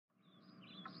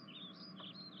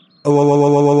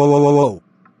Oh.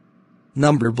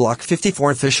 NumberBlock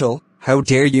 54 official, how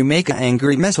dare you make an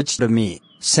angry message to me,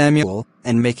 Samuel,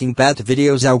 and making bad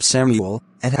videos out Samuel,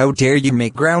 and how dare you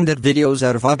make grounded videos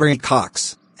out of Aubrey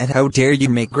Cox, and how dare you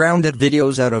make grounded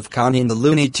videos out of Connie and the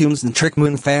Looney Tunes and Trick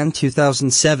Moon Fan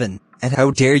 2007, and how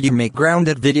dare you make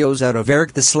grounded videos out of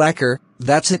Eric the Slacker.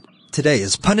 That's it, today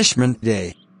is punishment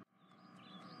day.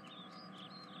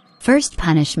 First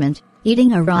punishment,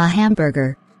 eating a raw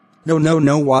hamburger. No,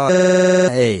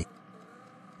 why?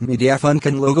 Media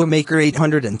Funkin Logo Maker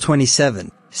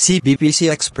 827, CBBC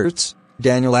experts,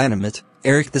 DanielAnimate,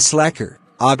 Eric the Slacker,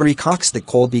 Aubrey Cox the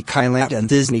Colby Kylat and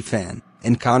Disney fan,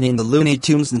 and Connie and the Looney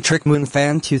Tunes and Trick Moon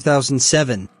Fan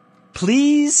 2007.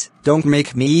 Please, don't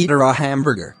make me eat a raw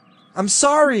hamburger. I'm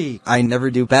sorry, I never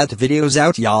do bad videos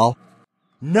out y'all.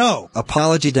 No,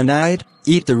 apology denied,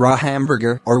 eat the raw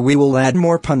hamburger or we will add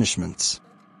more punishments.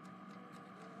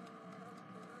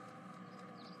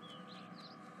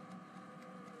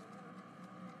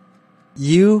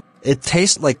 It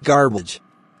tastes like garbage.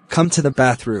 Come to the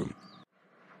bathroom.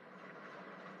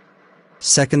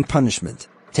 Second punishment,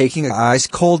 taking an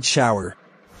ice-cold shower.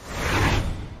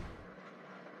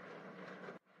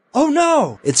 Oh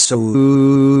no! It's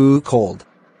so cold.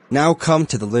 Now come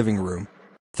to the living room.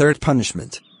 Third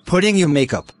punishment, putting you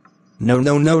makeup. No,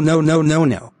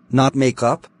 not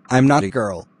makeup, I'm not a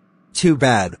girl. Too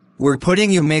bad, we're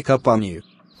putting you makeup on you.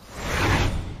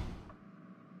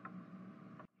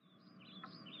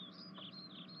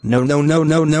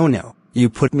 No, you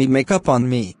put me makeup on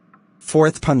me.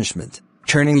 Fourth punishment,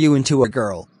 turning you into a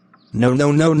girl.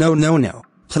 No,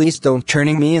 please don't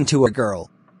turning me into a girl.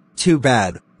 Too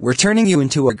bad, we're turning you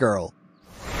into a girl.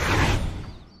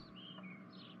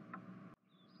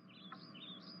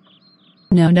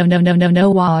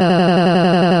 No,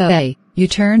 why? You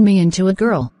turn me into a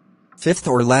girl. Fifth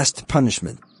or last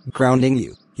punishment, grounding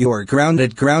you. You are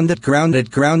grounded for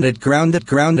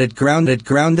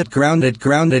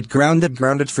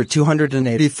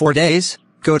 284 days.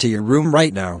 Go to your room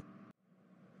right now.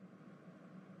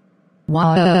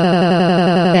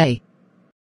 Why?